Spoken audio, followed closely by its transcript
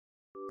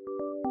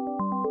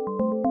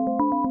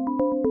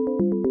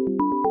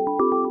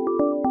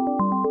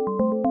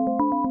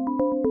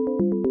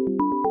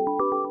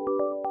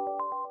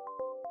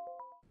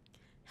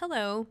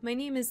my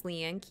name is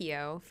Leanne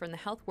Keogh from the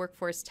Health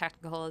Workforce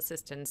Technical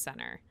Assistance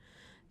Center.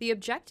 The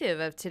objective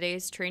of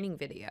today's training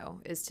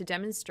video is to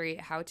demonstrate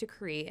how to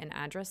create an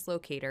address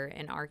locator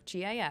in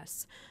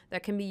ArcGIS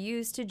that can be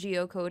used to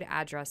geocode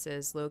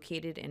addresses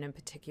located in a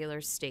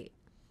particular state.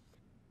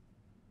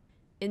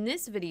 In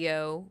this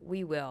video,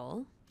 we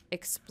will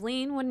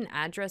explain what an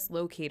address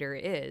locator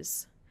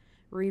is,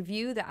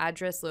 review the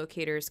address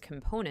locator's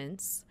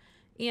components,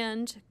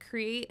 and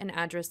create an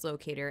address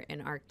locator in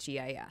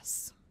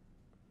ArcGIS.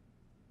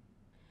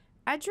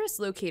 Address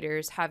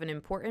locators have an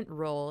important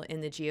role in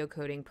the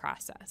geocoding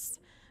process,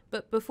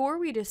 but before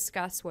we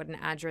discuss what an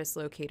address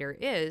locator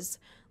is,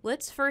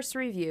 let's first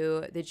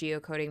review the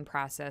geocoding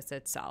process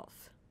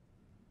itself.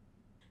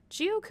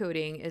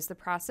 Geocoding is the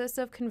process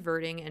of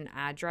converting an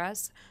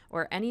address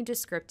or any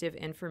descriptive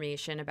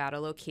information about a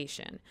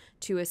location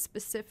to a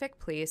specific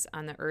place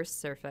on the Earth's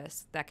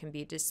surface that can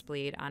be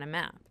displayed on a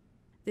map.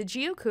 The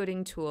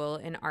geocoding tool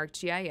in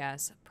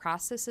ArcGIS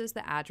processes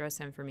the address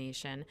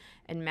information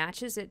and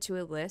matches it to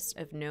a list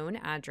of known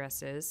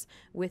addresses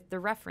with the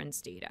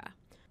reference data.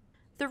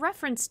 The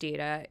reference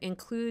data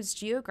includes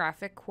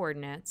geographic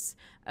coordinates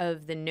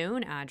of the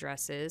known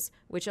addresses,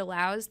 which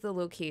allows the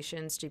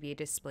locations to be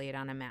displayed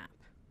on a map.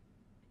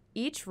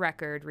 Each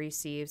record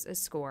receives a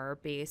score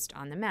based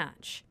on the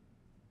match,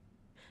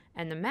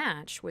 and the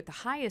match with the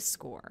highest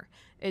score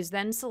is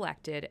then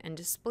selected and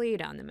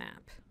displayed on the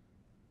map.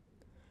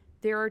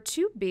 There are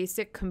two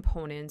basic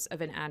components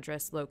of an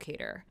address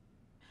locator: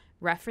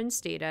 reference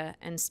data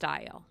and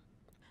style.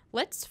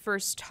 Let's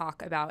first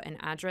talk about an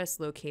address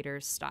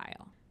locator's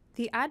style.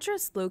 The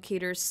address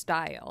locator's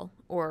style,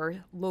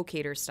 or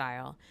locator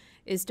style,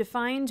 is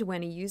defined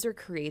when a user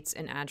creates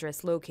an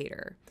address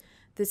locator.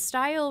 The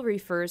style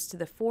refers to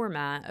the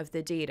format of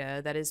the data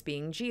that is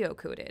being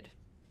geocoded.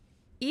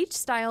 Each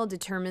style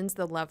determines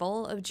the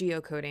level of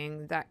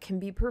geocoding that can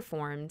be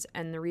performed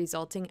and the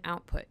resulting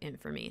output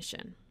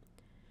information.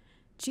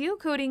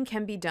 Geocoding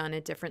can be done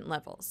at different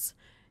levels.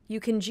 You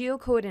can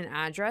geocode an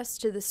address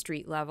to the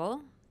street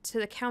level, to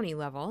the county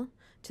level,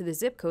 to the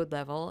zip code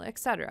level,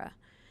 etc.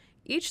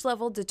 Each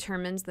level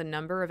determines the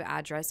number of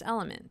address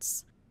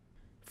elements.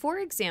 For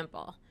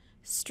example,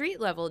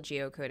 street-level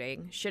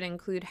geocoding should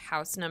include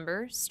house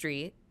number,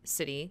 street,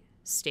 city,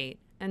 state,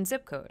 and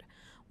zip code,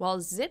 while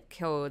zip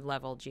code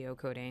level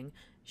geocoding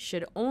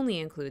should only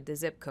include the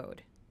zip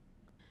code.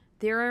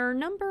 There are a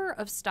number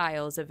of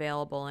styles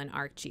available in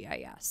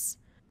ArcGIS.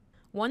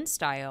 One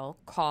style,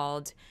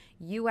 called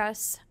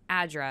US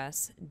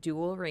Address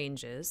Dual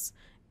Ranges,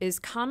 is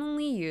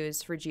commonly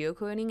used for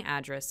geocoding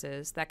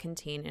addresses that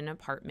contain an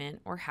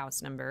apartment or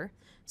house number,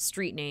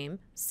 street name,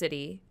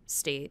 city,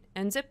 state,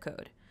 and zip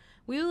code.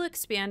 We will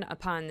expand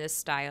upon this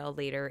style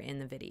later in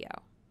the video.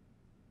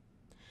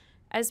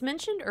 As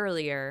mentioned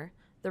earlier,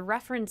 the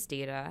reference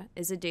data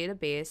is a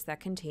database that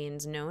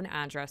contains known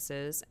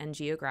addresses and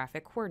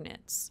geographic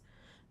coordinates.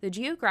 The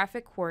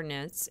geographic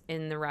coordinates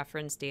in the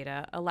reference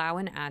data allow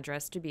an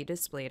address to be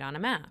displayed on a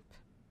map.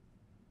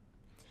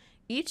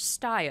 Each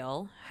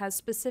style has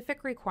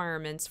specific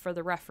requirements for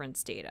the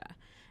reference data,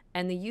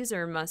 and the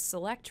user must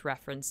select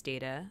reference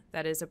data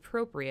that is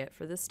appropriate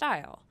for the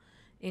style,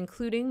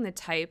 including the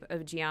type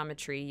of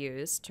geometry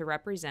used to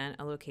represent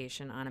a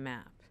location on a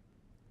map.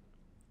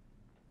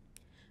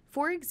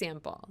 For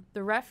example,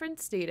 the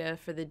reference data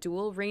for the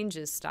dual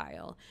ranges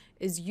style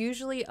is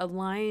usually a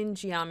line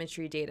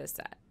geometry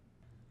dataset.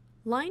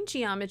 Line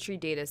geometry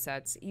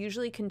datasets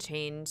usually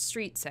contain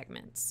street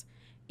segments.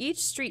 Each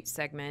street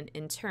segment,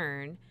 in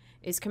turn,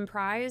 is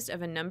comprised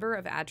of a number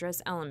of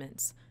address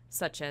elements,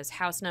 such as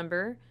house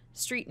number,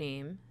 street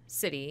name,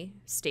 city,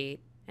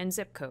 state, and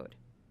zip code.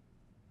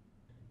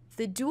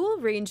 The dual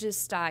ranges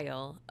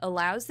style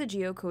allows the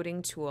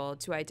geocoding tool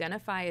to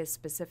identify a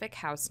specific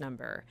house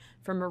number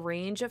from a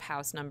range of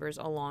house numbers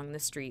along the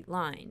street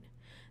line.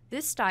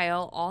 This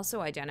style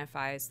also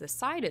identifies the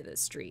side of the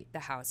street the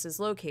house is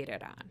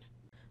located on.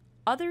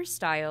 Other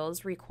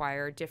styles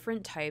require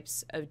different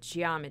types of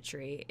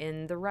geometry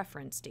in the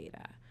reference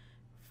data.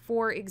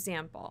 For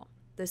example,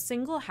 the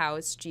single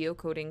house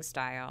geocoding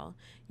style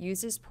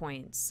uses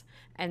points,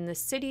 and the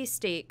city,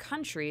 state,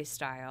 country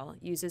style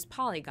uses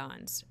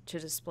polygons to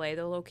display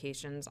the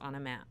locations on a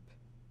map.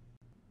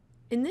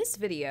 In this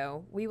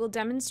video, we will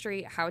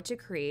demonstrate how to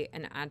create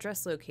an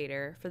address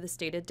locator for the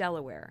state of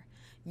Delaware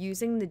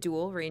using the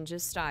dual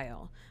ranges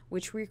style,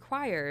 which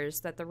requires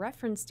that the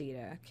reference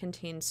data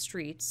contains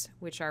streets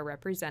which are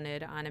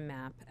represented on a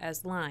map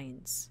as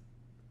lines.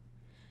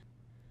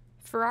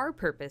 For our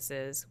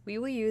purposes, we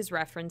will use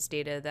reference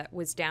data that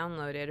was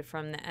downloaded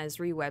from the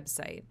Esri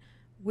website,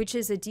 which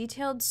is a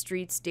detailed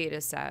streets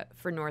dataset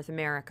for North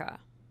America.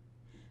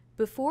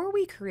 Before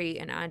we create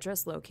an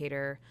address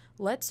locator,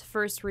 let's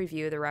first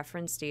review the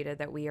reference data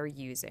that we are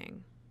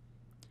using.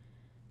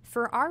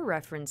 For our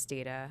reference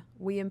data,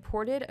 we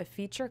imported a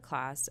feature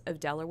class of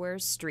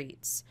Delaware's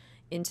streets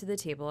into the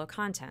table of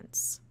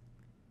contents.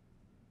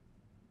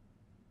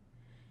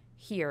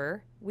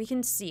 Here, we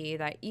can see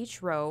that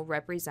each row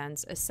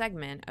represents a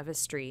segment of a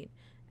street,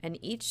 and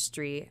each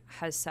street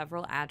has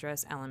several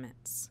address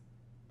elements.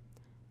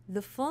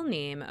 The full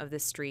name of the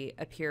street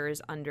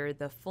appears under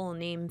the full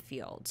name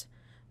field,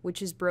 which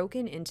is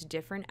broken into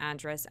different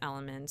address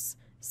elements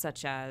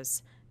such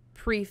as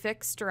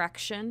prefix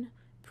direction,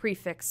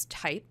 prefix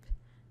type,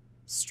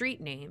 street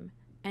name,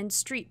 and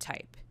street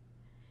type.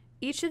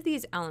 Each of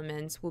these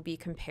elements will be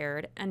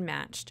compared and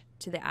matched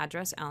to the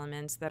address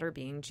elements that are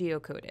being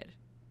geocoded.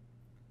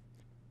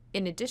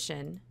 In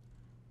addition,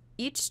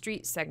 each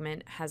street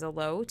segment has a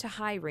low to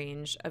high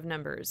range of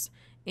numbers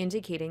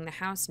indicating the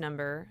house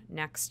number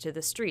next to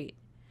the street.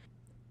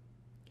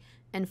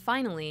 And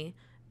finally,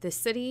 the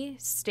city,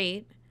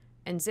 state,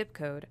 and zip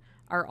code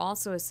are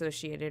also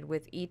associated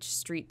with each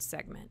street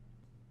segment.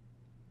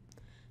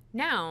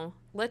 Now,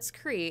 let's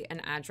create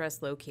an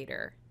address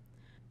locator.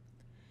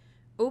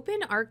 Open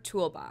Arc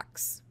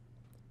Toolbox,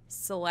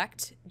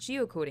 select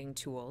Geocoding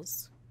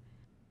Tools,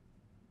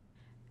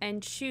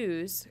 and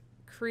choose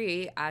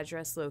Create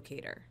Address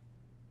Locator.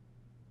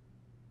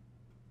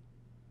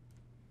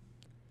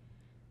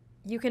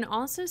 You can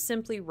also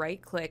simply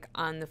right-click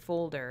on the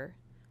folder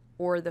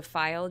or the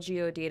file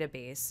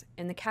geodatabase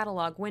in the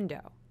catalog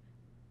window.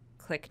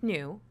 Click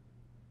New,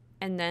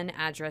 and then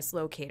Address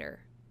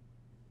Locator.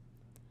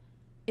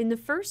 In the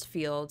first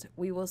field,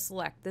 we will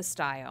select the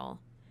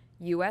style,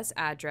 U.S.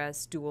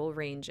 Address Dual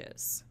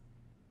Ranges.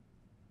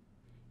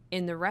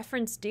 In the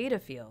Reference Data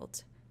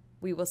field,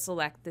 we will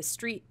select the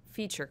Street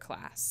Feature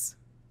class.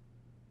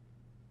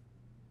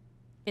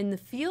 In the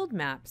Field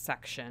Map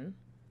section,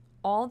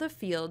 all the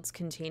fields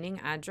containing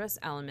address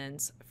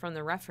elements from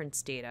the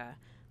reference data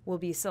will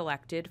be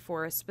selected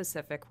for a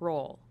specific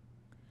role.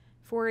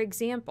 For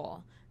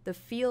example, the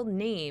field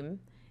name,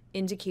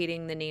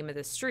 indicating the name of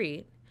the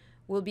street,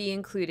 will be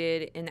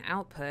included in the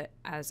output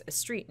as a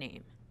street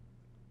name.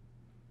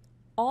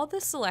 All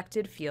the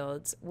selected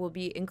fields will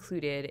be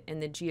included in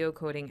the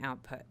geocoding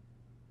output.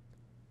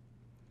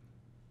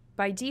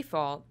 By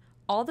default,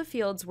 all the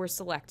fields were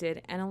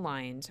selected and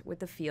aligned with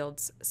the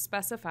fields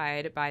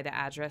specified by the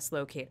address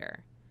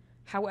locator.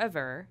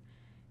 However,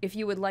 if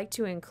you would like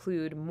to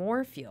include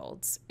more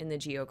fields in the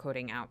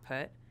geocoding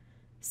output,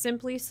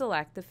 simply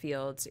select the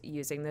fields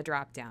using the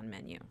drop-down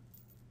menu.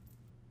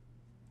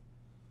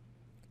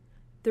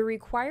 The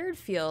required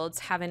fields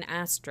have an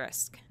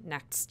asterisk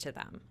next to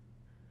them.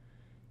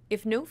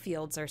 If no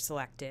fields are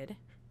selected,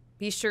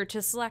 be sure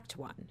to select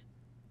one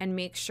and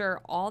make sure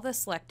all the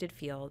selected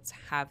fields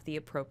have the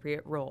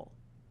appropriate role.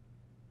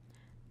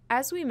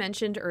 As we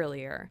mentioned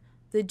earlier,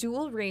 the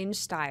dual range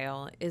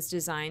style is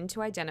designed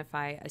to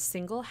identify a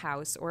single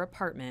house or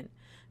apartment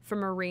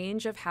from a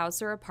range of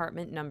house or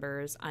apartment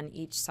numbers on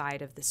each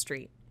side of the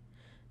street.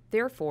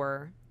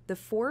 Therefore, the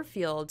 4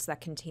 fields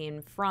that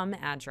contain from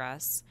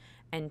address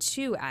and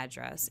to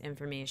address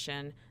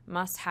information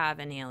must have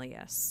an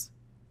alias.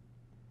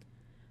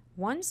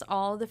 Once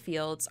all the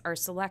fields are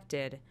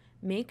selected,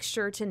 make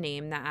sure to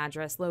name the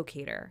address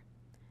locator,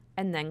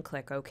 and then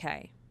click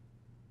OK.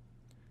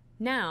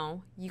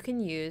 Now, you can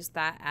use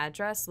that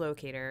address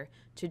locator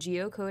to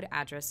geocode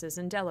addresses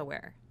in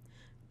Delaware,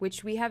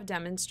 which we have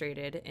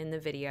demonstrated in the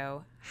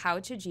video How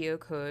to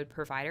Geocode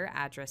Provider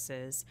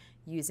Addresses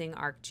Using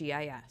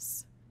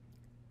ArcGIS.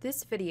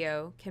 This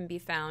video can be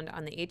found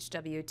on the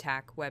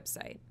HWTech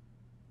website.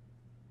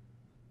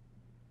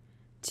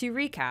 To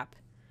recap,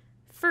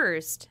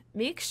 first,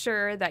 make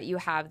sure that you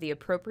have the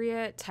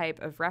appropriate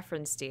type of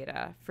reference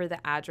data for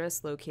the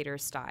address locator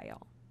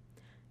style.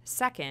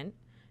 Second,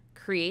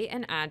 create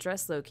an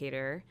address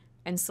locator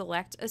and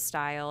select a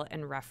style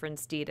and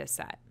reference data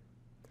set.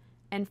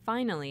 And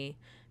finally,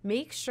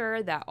 make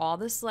sure that all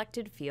the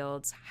selected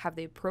fields have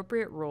the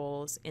appropriate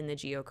roles in the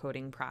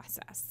geocoding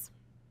process.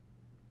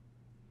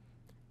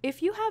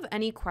 If you have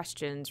any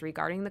questions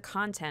regarding the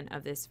content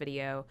of this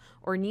video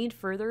or need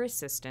further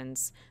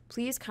assistance,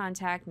 please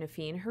contact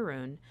Nafin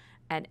Harun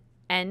at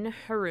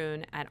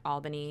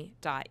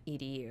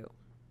nharun@albany.edu.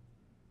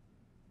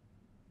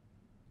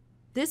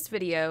 This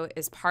video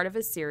is part of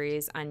a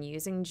series on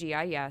using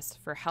GIS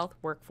for health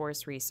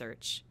workforce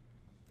research.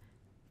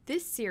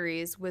 This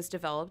series was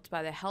developed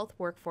by the Health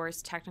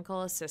Workforce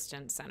Technical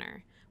Assistance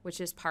Center, which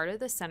is part of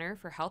the Center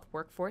for Health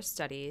Workforce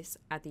Studies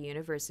at the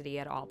University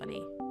at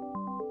Albany.